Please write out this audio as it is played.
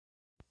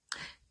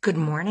Good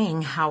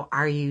morning. How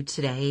are you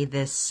today?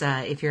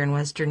 If you're in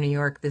Western New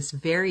York, this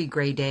very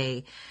gray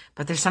day,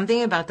 but there's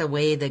something about the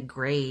way the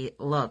gray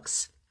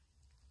looks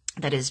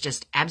that is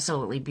just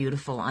absolutely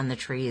beautiful on the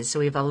trees. So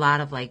we have a lot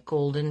of like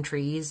golden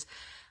trees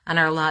on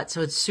our lot.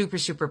 So it's super,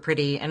 super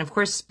pretty. And of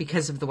course,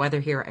 because of the weather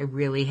here, I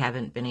really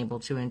haven't been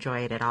able to enjoy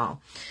it at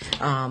all.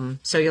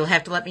 So you'll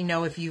have to let me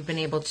know if you've been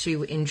able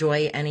to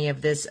enjoy any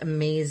of this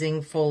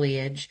amazing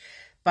foliage.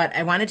 But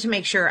I wanted to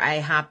make sure I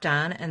hopped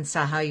on and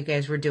saw how you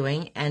guys were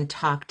doing and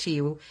talked to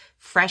you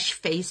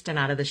fresh-faced and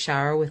out of the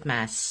shower with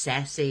my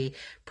sassy,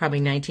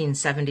 probably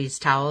 1970s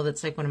towel.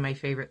 That's like one of my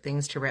favorite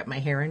things to wrap my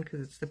hair in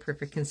because it's the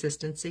perfect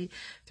consistency.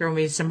 Throw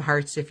me some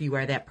hearts if you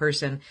are that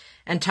person.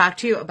 And talk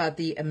to you about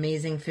the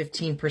amazing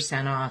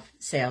 15% off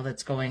sale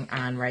that's going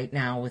on right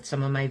now with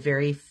some of my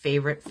very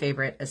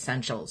favorite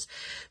essentials.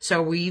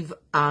 So we've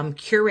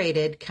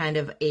curated kind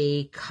of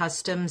a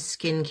custom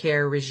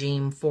skincare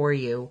regime for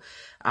you.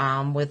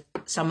 With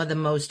some of the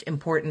most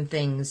important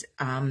things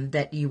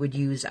that you would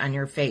use on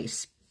your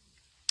face.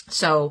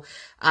 So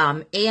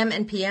AM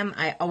and PM,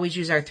 I always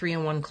use our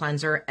 3-in-1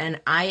 cleanser, and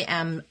I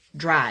am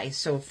dry.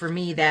 So for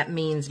me, that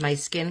means my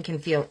skin can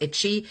feel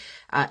itchy.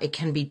 It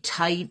can be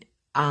tight,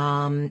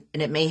 and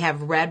it may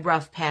have red,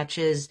 rough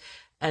patches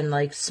and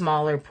like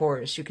smaller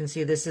pores. You can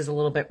see this is a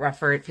little bit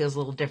rougher. It feels a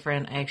little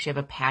different. I actually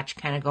have a patch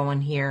kind of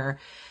going here.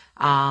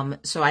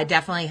 So I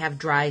definitely have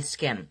dry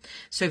skin.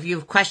 So if you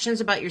have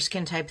questions about your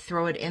skin type,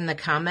 throw it in the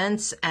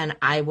comments and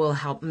I will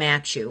help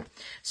match you.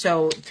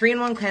 So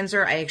 3-in-1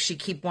 cleanser, I actually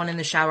keep one in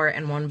the shower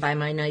and one by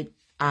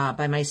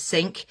my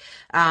sink.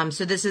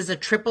 So this is a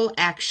triple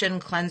action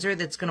cleanser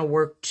that's going to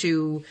work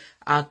to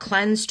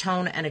cleanse,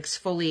 tone, and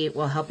exfoliate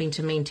while helping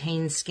to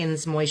maintain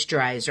skin's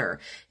moisturizer.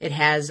 It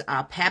has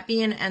a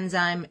papain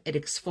enzyme. It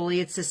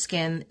exfoliates the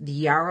skin, the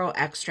yarrow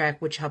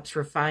extract, which helps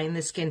refine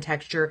the skin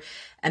texture.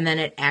 And then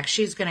it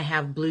actually is going to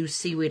have blue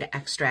seaweed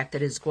extract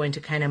that is going to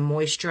kind of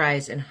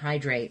moisturize and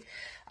hydrate.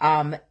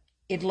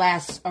 It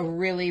lasts a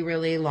really,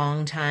 really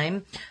long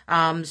time.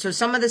 So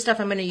some of the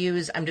stuff I'm going to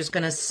use, I'm just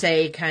going to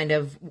say kind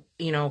of,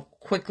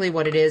 quickly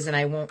what it is, and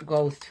I won't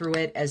go through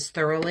it as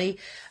thoroughly.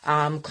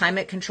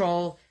 Climate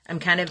control, I'm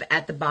kind of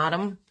at the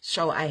bottom.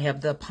 So I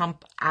have the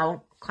pump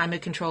out.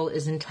 Climate control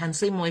is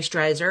intensely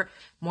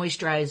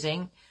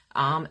moisturizing.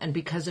 And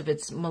because of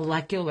its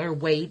molecular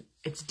weight,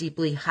 it's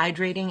deeply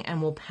hydrating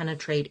and will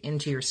penetrate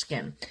into your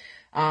skin.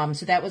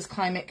 So that was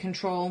climate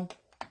control.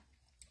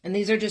 And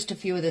these are just a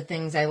few of the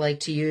things I like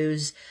to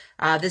use.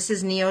 This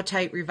is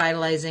Neotite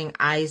Revitalizing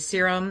Eye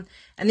Serum.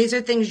 And these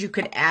are things you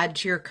could add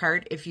to your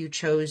cart if you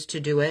chose to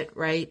do it,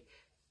 right?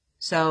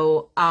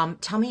 So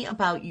tell me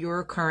about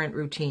your current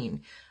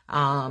routine.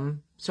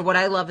 So what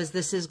I love is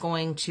this is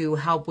going to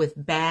help with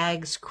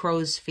bags,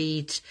 crow's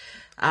feet,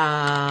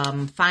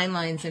 fine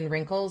lines and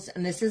wrinkles.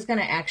 And this is going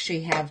to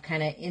actually have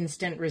kind of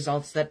instant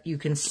results that you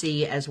can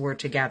see as we're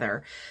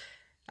together.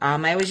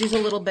 I always use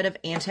a little bit of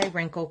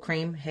anti-wrinkle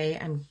cream. Hey,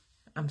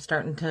 I'm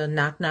starting to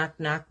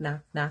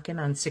knocking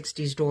on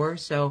 60's door.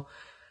 So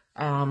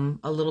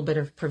a little bit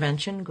of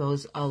prevention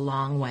goes a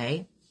long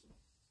way,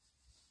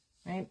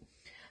 right?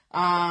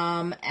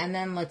 And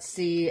then let's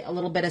see, a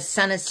little bit of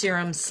Senna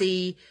Serum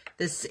C.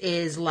 This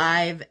is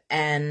live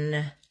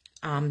and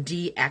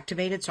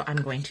deactivated, so I'm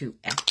going to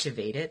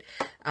activate it.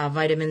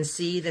 Vitamin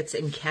C that's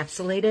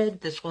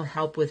encapsulated. This will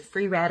help with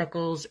free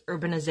radicals,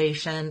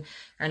 urbanization,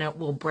 and it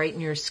will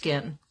brighten your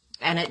skin.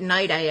 And at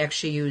night, I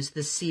actually use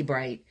the C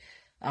Bright.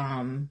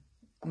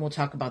 We'll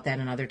talk about that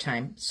another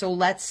time. So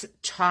let's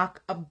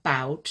talk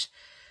about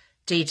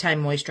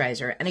daytime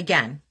moisturizer. And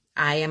again,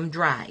 I am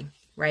dry,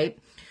 right?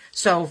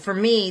 So for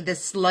me,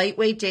 this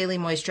lightweight daily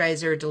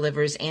moisturizer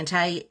delivers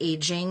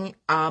anti-aging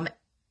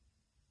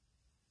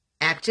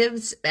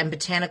actives and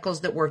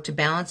botanicals that work to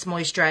balance,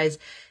 moisturize,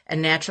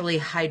 and naturally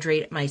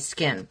hydrate my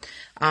skin.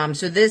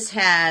 So this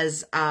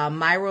has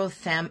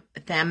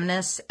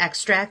myrothamenus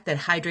extract that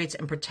hydrates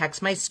and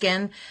protects my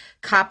skin.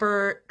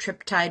 Copper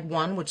tryptide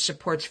 1, which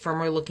supports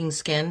firmer looking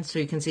skin. So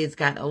you can see it's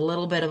got a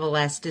little bit of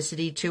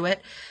elasticity to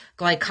it.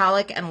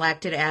 Glycolic and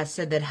lactic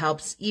acid that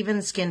helps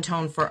even skin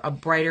tone for a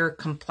brighter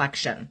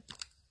complexion.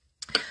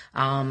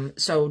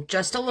 So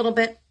just a little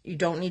bit. You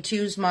don't need to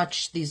use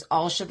much. These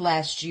all should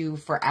last you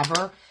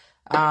forever.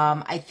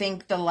 I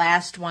think the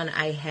last one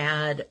I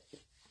had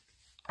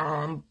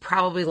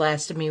probably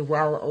lasted me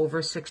well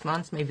over 6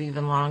 months, maybe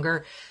even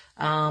longer.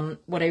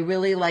 What I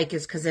really like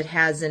is because it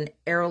has an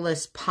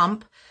airless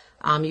pump.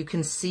 You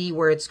can see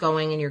where it's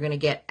going and you're going to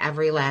get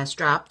every last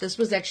drop. This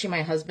was actually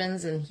my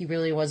husband's and he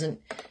really wasn't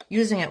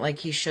using it like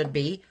he should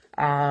be.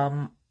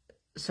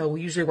 So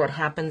usually what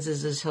happens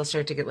is he'll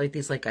start to get like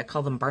these, like I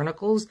call them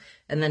barnacles,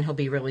 and then he'll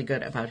be really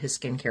good about his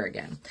skincare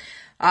again.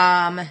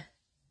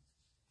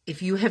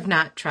 If you have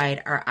not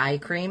tried our eye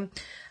cream,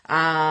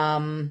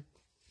 I'm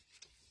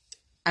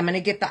going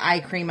to get the eye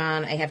cream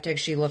on. I have to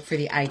actually look for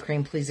the eye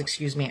cream. Please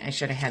excuse me. I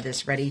should have had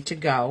this ready to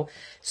go.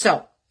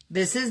 So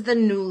This is the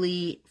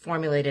newly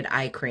formulated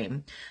eye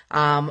cream.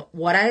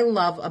 What I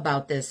love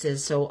about this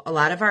is, so a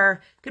lot of our,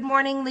 good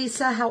morning,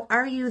 Lisa, how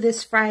are you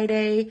this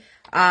Friday?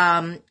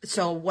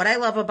 So what I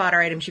love about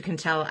our items, you can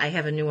tell I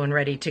have a new one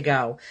ready to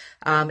go,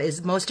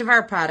 is most of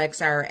our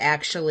products are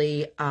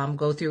actually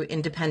go through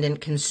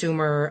independent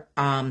consumer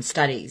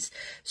studies.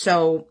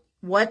 So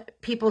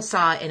what people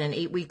saw in an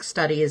 8-week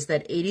study is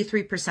that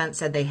 83%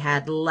 said they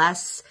had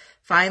less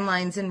fine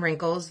lines and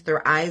wrinkles.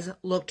 Their eyes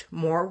looked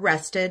more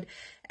rested,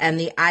 and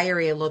the eye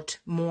area looked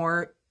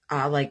more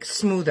like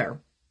smoother.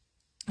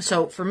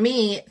 So for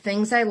me,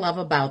 things I love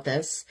about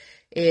this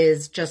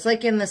is, just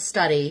like in the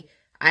study,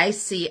 I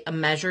see a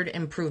measured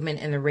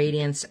improvement in the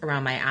radiance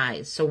around my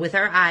eyes. So with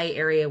our eye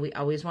area, we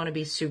always want to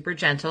be super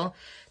gentle.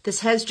 This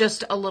has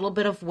just a little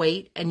bit of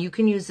weight, and you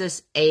can use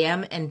this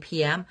AM and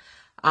PM.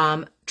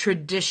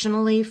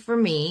 Traditionally for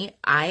me,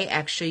 I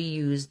actually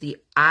use the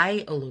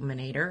eye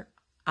illuminator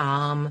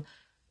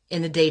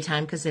in the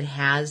daytime because it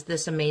has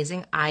this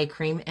amazing eye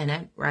cream in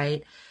it,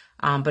 right?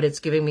 But it's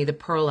giving me the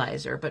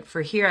pearlizer. But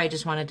for here, I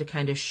just wanted to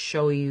kind of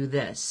show you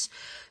this.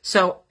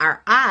 So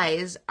our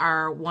eyes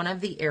are one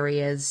of the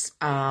areas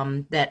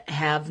that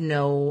have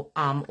no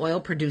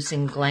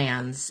oil-producing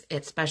glands,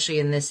 especially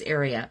in this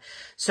area.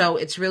 So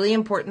it's really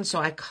important. So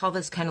I call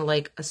this kind of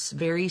like a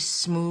very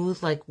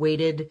smooth, like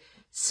weighted,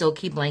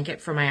 silky blanket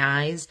for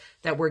my eyes,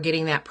 that we're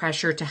getting that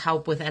pressure to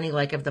help with any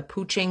like of the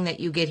pooching that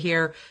you get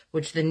here,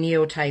 which the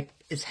Neotype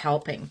is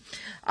helping.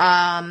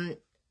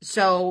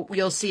 So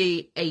you'll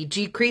see a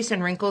decrease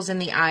in wrinkles in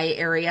the eye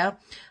area.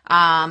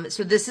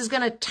 So this is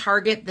going to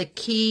target the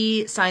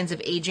key signs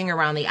of aging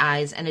around the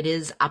eyes, and it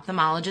is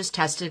ophthalmologist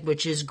tested,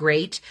 which is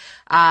great.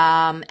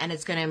 And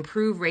it's going to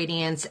improve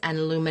radiance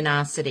and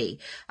luminosity.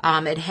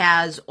 It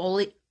has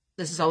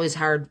this is always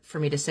hard for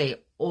me to say,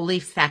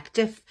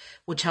 olfactive,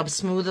 which helps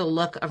smooth the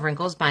look of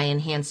wrinkles by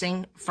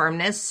enhancing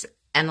firmness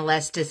and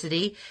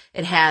elasticity.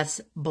 It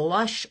has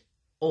blush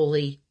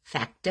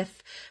olfactive,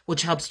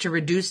 which helps to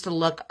reduce the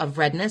look of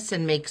redness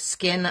and make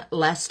skin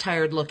less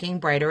tired looking,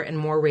 brighter, and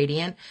more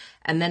radiant.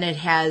 And then it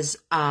has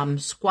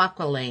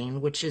squalane,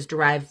 which is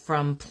derived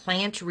from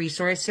plant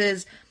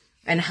resources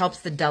and helps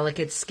the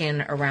delicate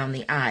skin around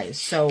the eyes.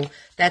 So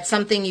that's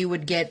something you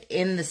would get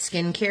in the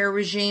skincare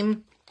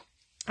regime.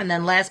 And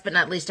then last but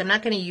not least, I'm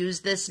not going to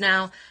use this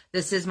now.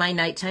 This is my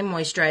nighttime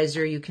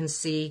moisturizer. You can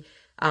see,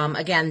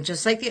 again,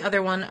 just like the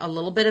other one, a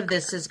little bit of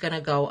this is going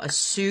to go a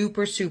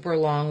super, super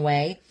long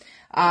way.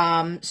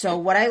 So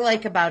what I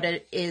like about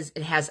it is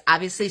it has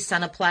obviously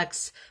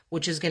Sonoplex,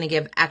 which is going to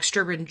give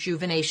extra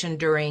rejuvenation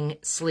during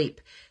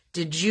sleep.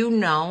 Did you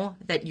know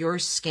that your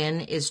skin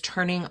is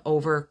turning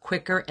over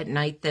quicker at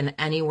night than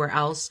anywhere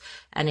else?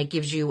 And it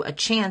gives you a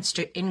chance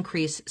to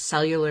increase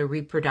cellular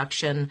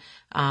reproduction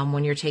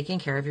when you're taking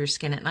care of your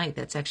skin at night.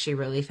 That's actually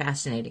really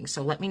fascinating.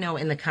 So let me know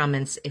in the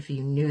comments if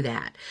you knew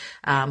that,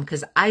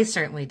 because I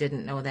certainly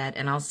didn't know that.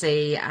 And I'll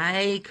say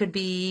I could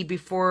be,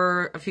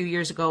 before a few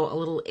years ago, a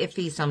little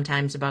iffy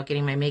sometimes about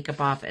getting my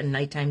makeup off and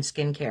nighttime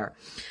skincare.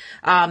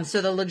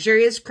 So the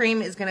luxurious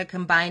cream is going to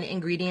combine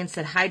ingredients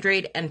that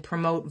hydrate and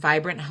promote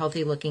vibrant,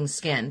 healthy looking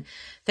skin.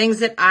 Things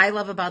that I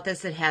love about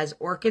this, it has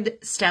orchid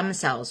stem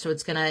cells. So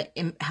it's going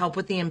to help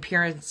with the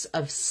appearance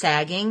of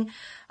sagging.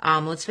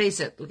 Let's face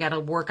it, we got to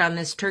work on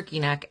this turkey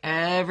neck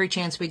every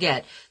chance we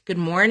get. Good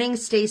morning,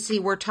 Stacy.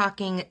 We're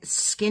talking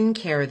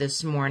skincare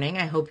this morning.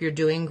 I hope you're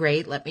doing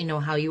great. Let me know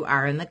how you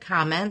are in the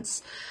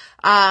comments.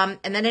 And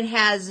then it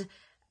has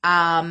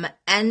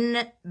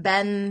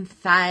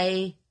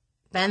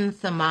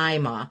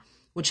benzimima,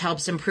 which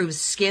helps improve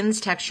skin's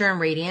texture and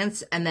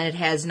radiance. And then it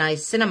has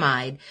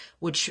niacinamide,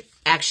 which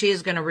actually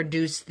is going to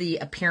reduce the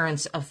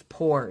appearance of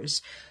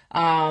pores.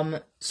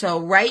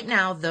 So right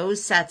now,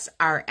 those sets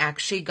are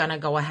actually going to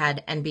go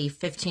ahead and be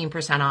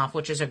 15% off,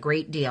 which is a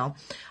great deal.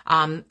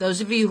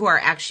 Those of you who are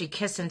actually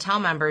Kiss and Tell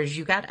members,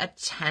 you got a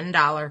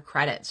 $10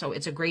 credit. So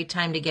it's a great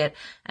time to get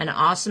an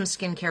awesome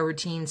skincare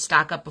routine,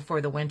 stock up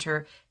before the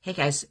winter. Hey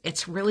guys,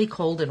 it's really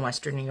cold in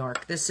Western New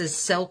York. This is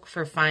silk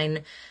for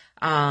fine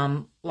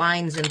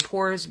lines and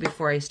pores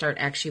before I start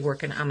actually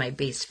working on my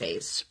base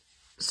face.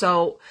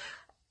 So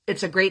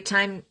it's a great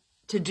time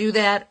to do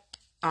that.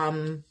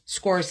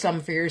 Score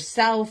some for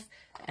yourself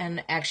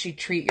and actually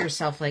treat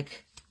yourself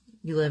like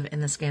you live in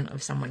the skin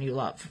of someone you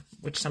love,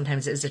 which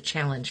sometimes is a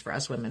challenge for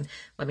us women.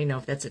 Let me know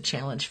if that's a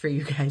challenge for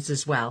you guys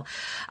as well.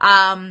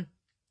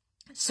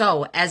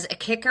 So as a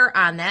kicker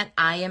on that,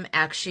 I am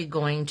actually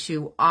going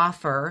to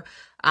offer,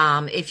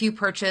 if you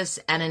purchase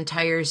an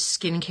entire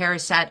skincare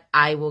set,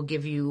 I will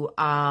give you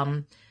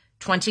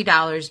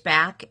 $20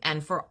 back.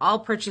 And for all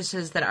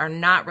purchases that are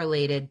not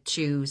related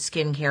to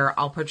skincare,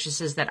 all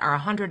purchases that are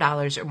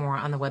 $100 or more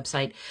on the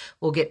website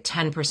will get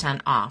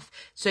 10% off.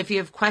 So if you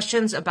have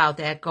questions about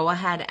that, go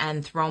ahead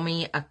and throw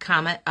me a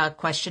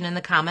question in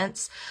the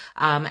comments,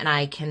 and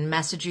I can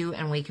message you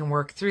and we can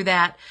work through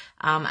that.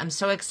 I'm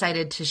so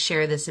excited to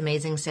share this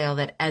amazing sale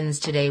that ends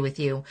today with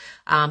you.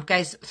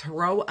 Guys,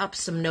 throw up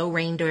some no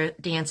rain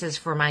dances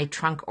for my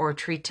trunk or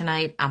treat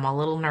tonight. I'm a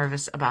little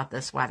nervous about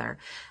this weather.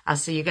 I'll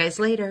see you guys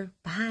later.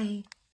 Bye.